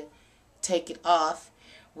begin to take it off.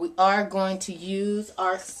 We are going to use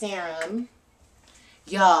our serum.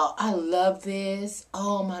 Y'all, I love this.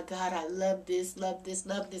 Oh my God, I love this, love this,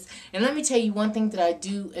 love this. And let me tell you one thing that I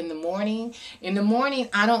do in the morning. In the morning,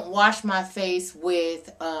 I don't wash my face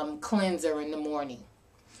with cleanser in the morning.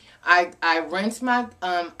 I rinse my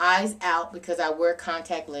eyes out because I wear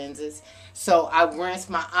contact lenses. So I rinse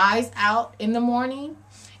my eyes out in the morning.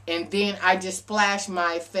 And then I just splash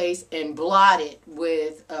my face and blot it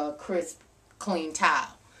with a crisp, clean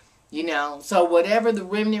towel. You know, so whatever the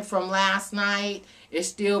remnant from last night is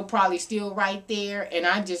still probably still right there, and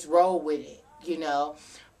I just roll with it, you know.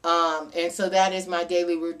 And so that is my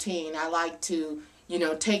daily routine. I like to, you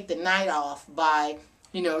know, take the night off by,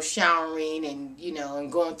 you know, showering and, you know, and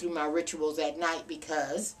going through my rituals at night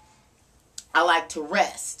because I like to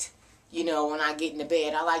rest. you know, when I get in the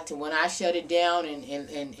bed. I like to, when I shut it down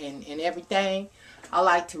and everything, I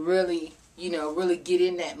like to really, you know, really get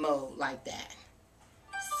in that mode like that.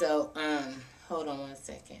 So, hold on one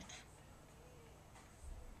second.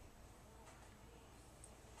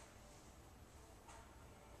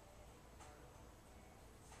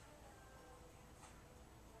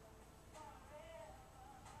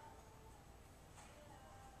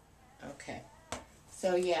 Okay.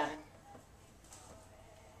 So, yeah.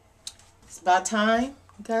 It's about time,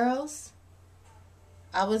 girls.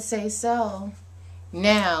 I would say so.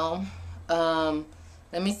 Now,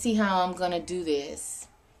 let me see how I'm going to do this.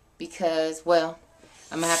 Because, well,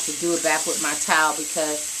 I'm going to have to do it back with my towel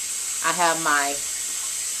because I have my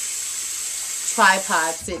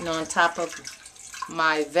tripod sitting on top of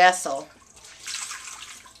my vessel.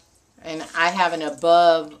 And I have an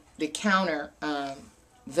above the counter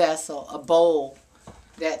vessel, a bowl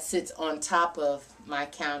that sits on top of my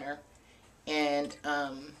counter. And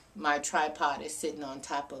my tripod is sitting on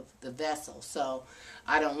top of the vessel. So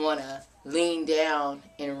I don't want to lean down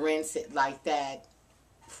and rinse it like that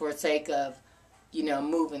for sake of, you know,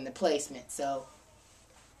 moving the placement. So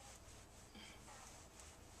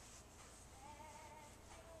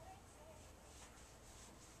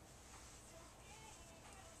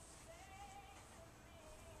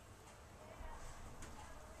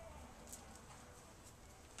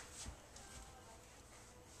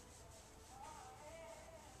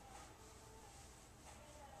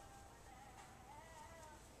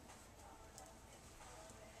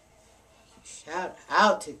shout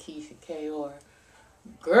out to Keyshia K.O.R.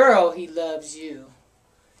 Girl, he loves you.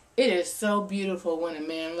 It is so beautiful when a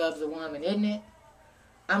man loves a woman, isn't it?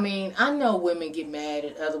 I mean, I know women get mad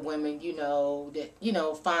at other women, you know, that, you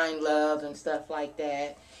know, find love and stuff like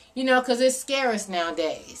that. You know, because it's scarce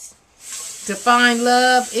nowadays. To find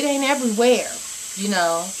love, it ain't everywhere, you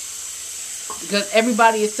know. Because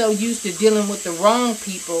everybody is so used to dealing with the wrong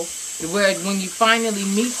people, where when you finally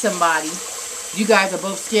meet somebody, you guys are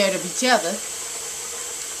both scared of each other.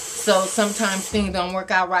 So sometimes things don't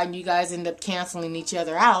work out right and you guys end up canceling each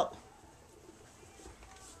other out.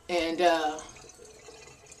 And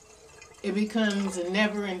it becomes a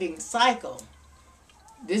never-ending cycle.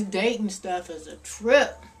 This dating stuff is a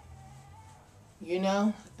trip. You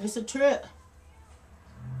know, it's a trip.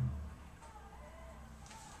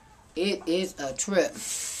 It is a trip.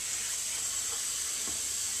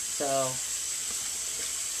 So,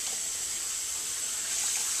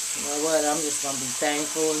 you know what? I'm just going to be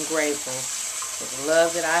thankful and grateful for the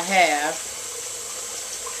love that I have.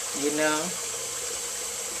 You know,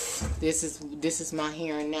 this is my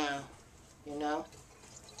here and now. You know,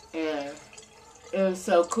 and it was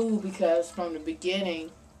so cool because from the beginning,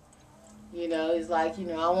 you know, it's like, you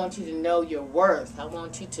know, I want you to know your worth. I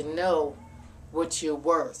want you to know what you're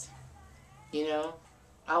worth. You know,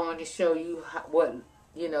 I want to show you what,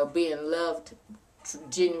 you know, being loved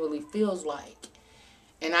genuinely feels like.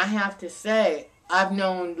 And I have to say, I've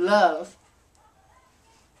known love,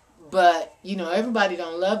 but, you know, everybody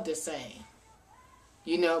don't love the same.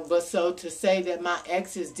 You know, but so to say that my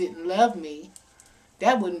exes didn't love me,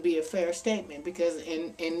 that wouldn't be a fair statement because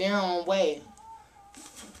in their own way,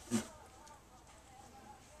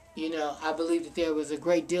 you know, I believe that there was a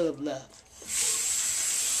great deal of love.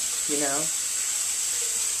 You know?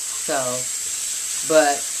 So,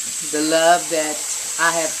 but the love that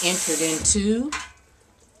I have entered into,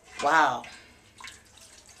 wow,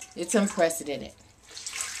 it's unprecedented.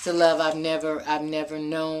 It's a love I've never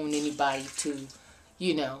known anybody to,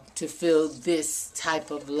 you know, to feel this type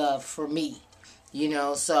of love for me. You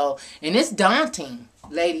know, so, and it's daunting,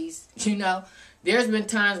 ladies. You know, there's been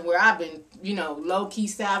times where I've been, you know, low-key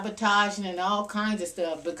sabotaging and all kinds of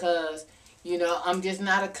stuff because, you know, I'm just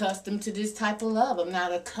not accustomed to this type of love. I'm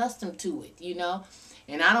not accustomed to it, you know.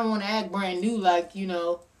 And I don't want to act brand new like, you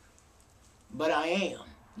know, but I am.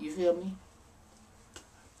 You feel me?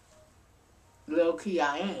 Low-key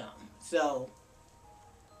I am. So,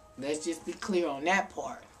 let's just be clear on that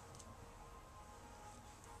part.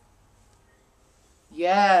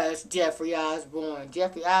 Yes, Jeffrey Osborne.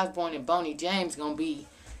 Jeffrey Osborne and Boney James going to be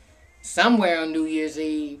somewhere on New Year's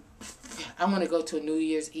Eve. I want to go to a New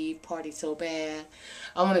Year's Eve party so bad.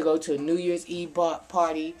 I want to go to a New Year's Eve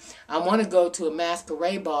party. I want to go to a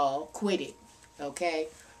masquerade ball. Quit it. Okay?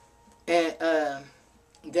 And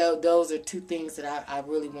those are two things that I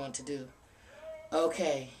really want to do.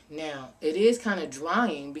 Okay. Now, it is kind of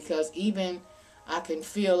drying because even I can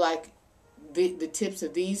feel like the tips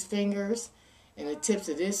of these fingers and the tips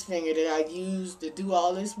of this finger that I used to do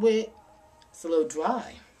all this with, it's a little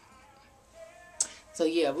dry. So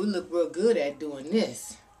yeah, we look real good at doing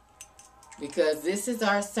this. because this is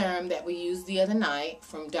our serum that we used the other night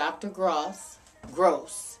from Dr. Gross,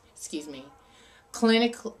 excuse me.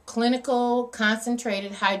 Clinical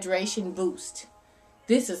Concentrated Hydration Boost.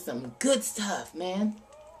 This is some good stuff, man.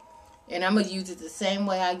 And I'm going to use it the same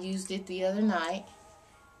way I used it the other night.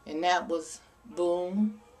 And that was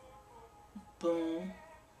boom, boom,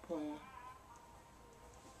 boom.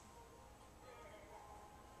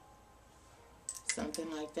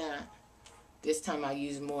 Something like that. This time I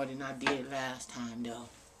used more than I did last time, though.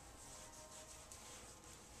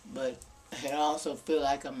 But I also feel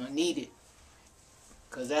like I'm going to need it.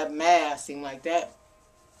 Because that mask seemed like that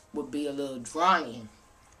would be a little drying.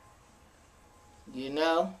 You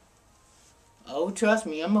know? Oh, trust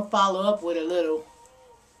me, I'm going to follow up with a little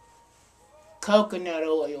coconut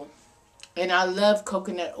oil. And I love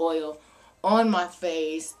coconut oil on my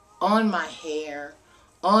face, on my hair,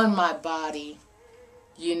 on my body.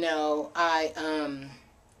 You know, I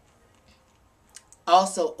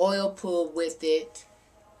also oil pull with it.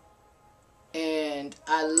 And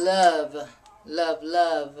I love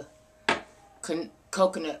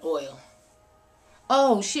coconut oil.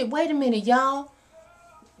 Oh, shit, wait a minute, y'all.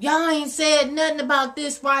 Y'all ain't said nothing about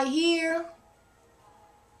this right here.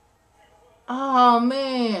 Oh,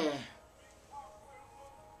 man.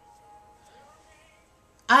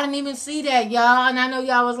 I didn't even see that, y'all. And I know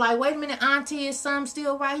y'all was like, wait a minute, Auntie, is some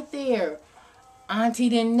still right there? Auntie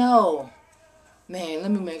didn't know. Man, let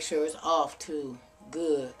me make sure it's off, too.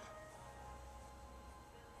 Good.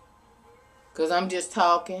 Because I'm just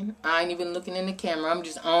talking. I ain't even looking in the camera. I'm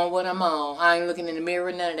just on what I'm on. I ain't looking in the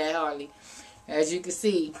mirror, none of that hardly. As you can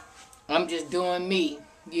see, I'm just doing me.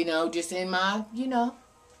 You know, just in my, you know,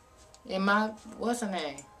 in my, what's her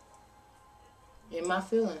name? In my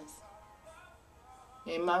feelings.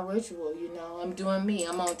 In my ritual, you know. I'm doing me.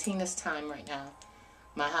 I'm on Tina's time right now.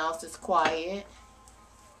 My house is quiet.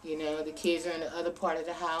 You know, the kids are in the other part of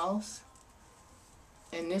the house.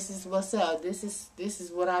 And this is what's up. This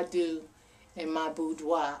is what I do in my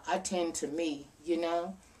boudoir. I tend to me, you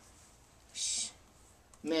know.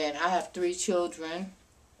 Man, I have 3 children,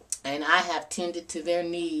 and I have tended to their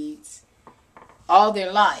needs all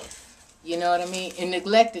their life. You know what I mean? And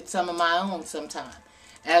neglected some of my own sometimes.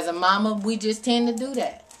 As a mama, we just tend to do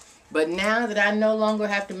that. But now that I no longer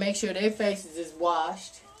have to make sure their faces is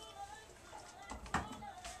washed.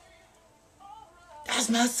 That's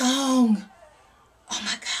my song. Oh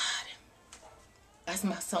my God. That's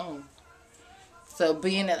my song. So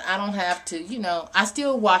being that I don't have to, you know, I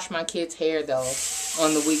still wash my kids' hair though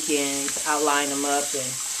on the weekends. I line them up and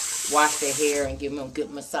wash their hair and give them a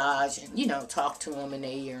good massage and, you know, talk to them in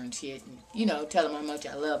their ear and shit. And, you know, tell them how much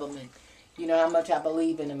I love them and, you know, how much I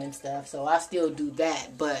believe in them and stuff. So I still do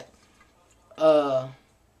that. But,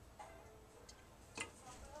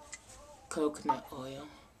 coconut oil.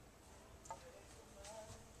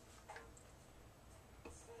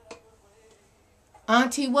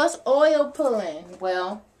 Auntie, what's oil pulling?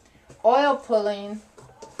 Well, oil pulling,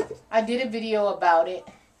 I did a video about it.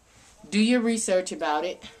 Do your research about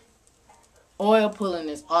it. Oil pulling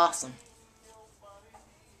is awesome.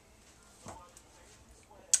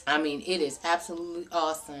 I mean, it is absolutely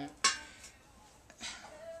awesome.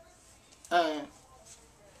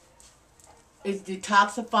 It's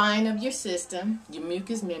detoxifying of your system, your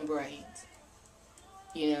mucous membranes,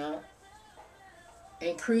 you know.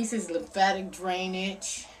 Increases lymphatic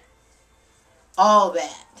drainage, all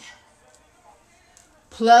that.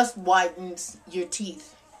 Plus whitens your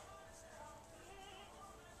teeth.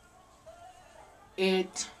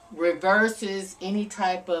 It reverses any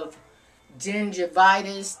type of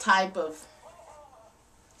gingivitis type of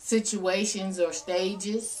situations or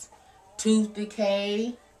stages, tooth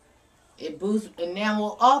decay. It boosts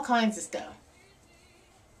enamel, all kinds of stuff.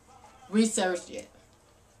 Research it.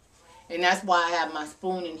 And that's why I have my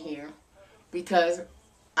spoon in here. Because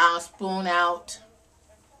I'll spoon out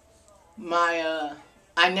my,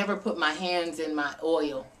 I never put my hands in my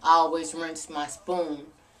oil. I always rinse my spoon.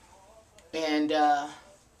 And,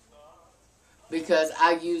 because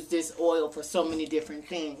I use this oil for so many different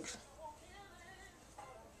things.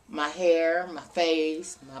 My hair, my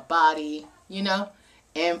face, my body, you know,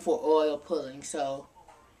 and for oil pulling. So,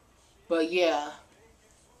 but yeah,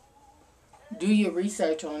 do your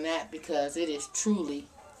research on that because it is truly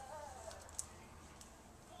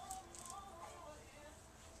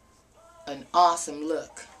an awesome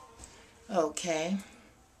look. Okay.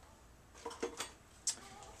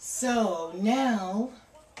 So now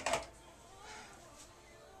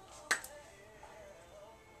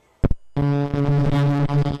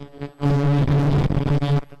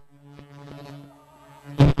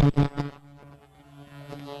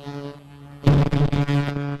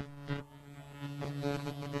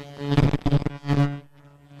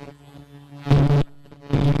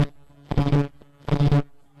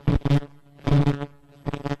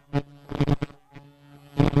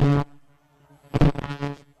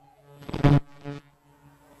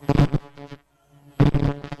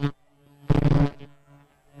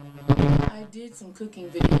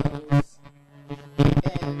cooking videos,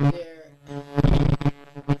 and they're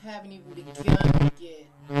haven't even begun to get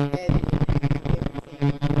edited and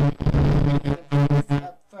everything. I'm going to put this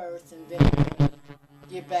up first, and then I'm going to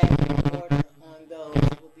get back in order on those.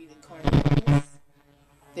 It will be the cornflakes,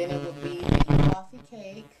 then it will be the coffee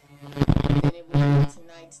cake, then it will be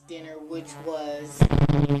tonight's dinner, which was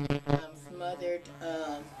smothered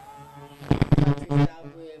country style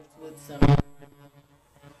ribs with some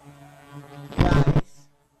rice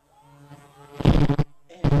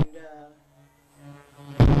and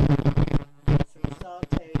some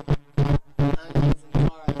sauteed onions and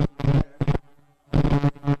garlic and butter.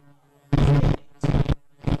 Spinach.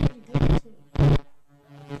 Pretty good too.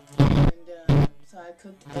 And so I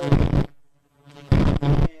cooked over,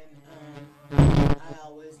 and I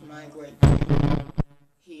always migrate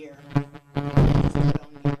here. Just put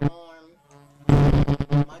on the alarm.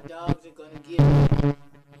 My dogs are going to give me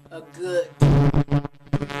a good 3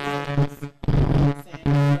 minutes. Saying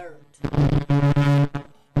alert.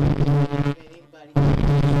 If anybody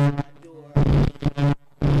comes to my door,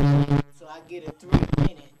 so I get a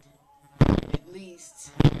 3-minute, at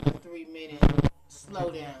least a 3-minute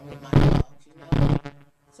slowdown with my dogs, you know.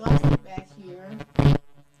 So I sit back here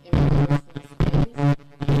in my personal space,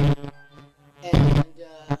 and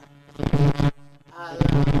I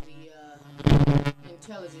allow the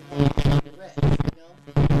intelligent hands to do the rest, you know.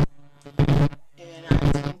 And I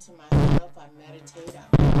attend to myself, I meditate, I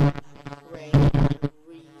pray, I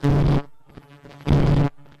read,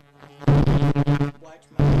 watch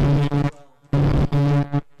my kids grow,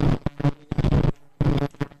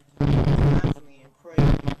 you know, constantly in prayer,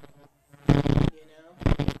 you know.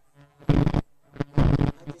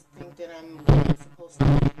 I just think that I'm what I'm supposed to be.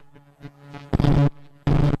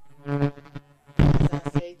 As I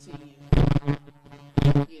say to you,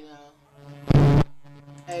 you know,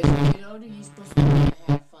 as you get older, you're supposed to be able to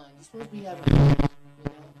have fun. You're supposed to be having fun, you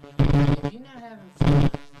know. If you're not having fun,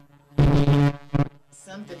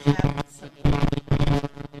 something happens to you.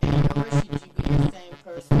 And nor should you be the same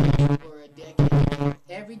person that you were a decade ago.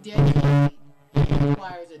 Every decade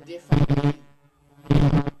requires a different you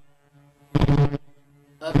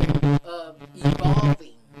of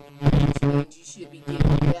evolving, which means you should be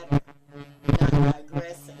getting better, not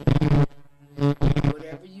digressing.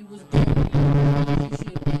 Whatever you was doing, you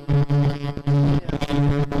should be, you know,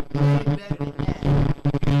 way better than that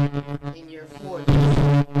in your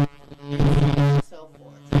 40s, and so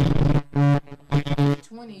forth. Your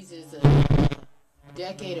 20s is a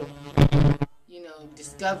decade of, you know,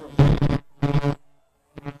 discovery.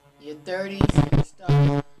 Your 30s, you start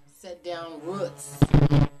to set down roots,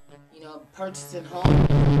 you know, purchasing homes,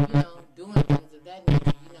 you know, doing things of that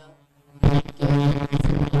nature, you know, getting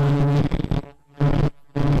some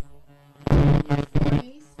your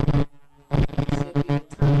 40s should be a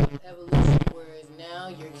time of evolution, whereas now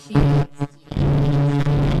your kids, you know,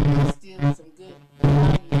 instill some good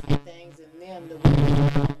values and things in them the way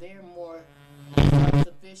they're more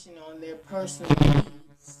self-sufficient on their personal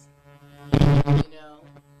needs, you know.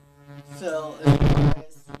 So as far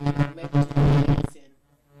as, you know, making sure kids and,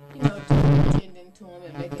 you know, just attending to them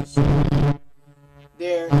and making sure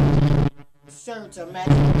their shirts are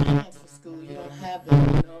matching their pants for school, you don't have them,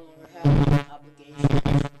 you no longer have those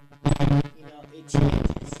obligations. You know, it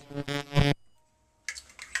changes.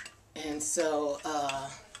 And so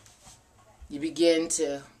you begin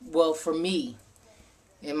to, well, for me,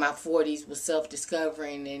 in my 40s was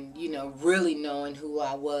self-discovering and, you know, really knowing who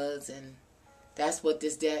I was, and that's what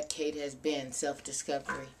this decade has been,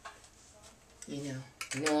 self-discovery. You know,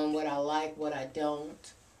 knowing what I like, what I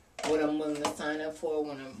don't, what I'm willing to sign up for,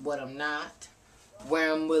 what I'm not,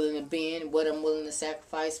 where I'm willing to be in, what I'm willing to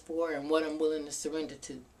sacrifice for, and what I'm willing to surrender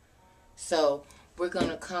to. So we're going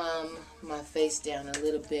to calm my face down a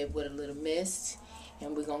little bit with a little mist,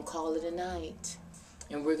 and we're going to call it a night.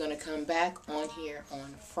 And we're going to come back on here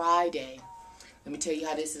on Friday. Let me tell you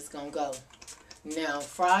how this is going to go. Now,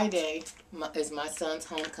 Friday is my son's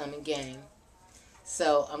homecoming game.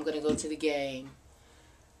 So I'm going to go to the game.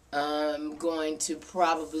 I'm going to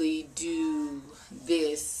probably do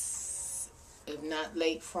this, if not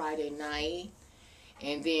late Friday night.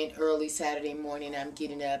 And then early Saturday morning, I'm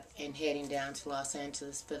getting up and heading down to Los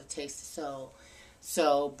Angeles for the Taste of Soul.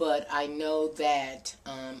 So, but I know that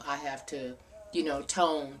I have to, you know,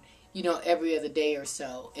 tone, you know, every other day or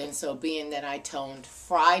so. And so being that I toned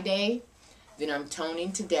Friday, then I'm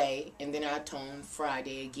toning today, and then I tone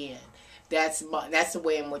Friday again. That's the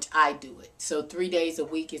way in which I do it. So 3 days a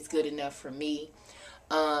week is good enough for me.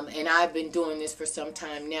 And I've been doing this for some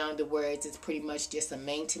time now, to where it's pretty much just a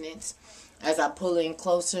maintenance. As I pull in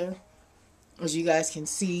closer, as you guys can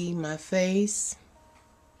see my face,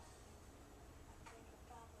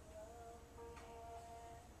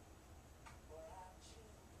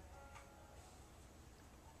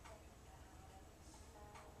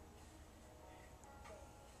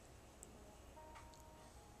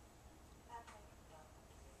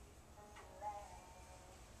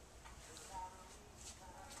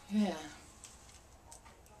 Yeah.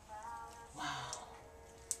 Wow.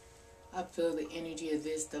 I feel the energy of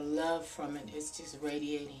this, the love from it is just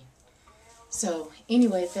radiating. So,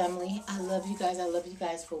 anyway, family, I love you guys. I love you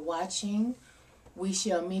guys for watching. We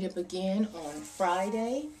shall meet up again on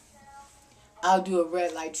Friday. I'll do a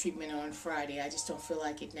red light treatment on Friday. I just don't feel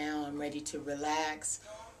like it now. I'm ready to relax,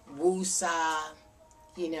 woo-saw,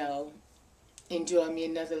 you know, enjoy me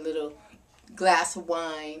another little glass of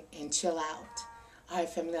wine and chill out. All right,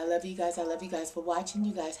 family, I love you guys. I love you guys for watching.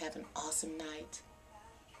 You guys have an awesome night.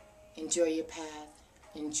 Enjoy your path.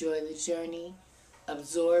 Enjoy the journey.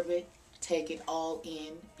 Absorb it. Take it all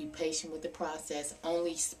in. Be patient with the process.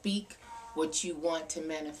 Only speak what you want to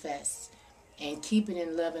manifest. And keep it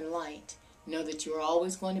in love and light. Know that you're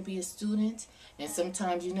always going to be a student. And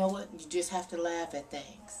sometimes, you know what? You just have to laugh at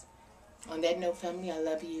things. On that note, family, I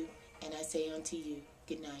love you. And I say unto you,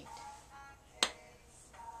 good night.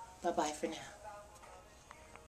 Bye-bye for now.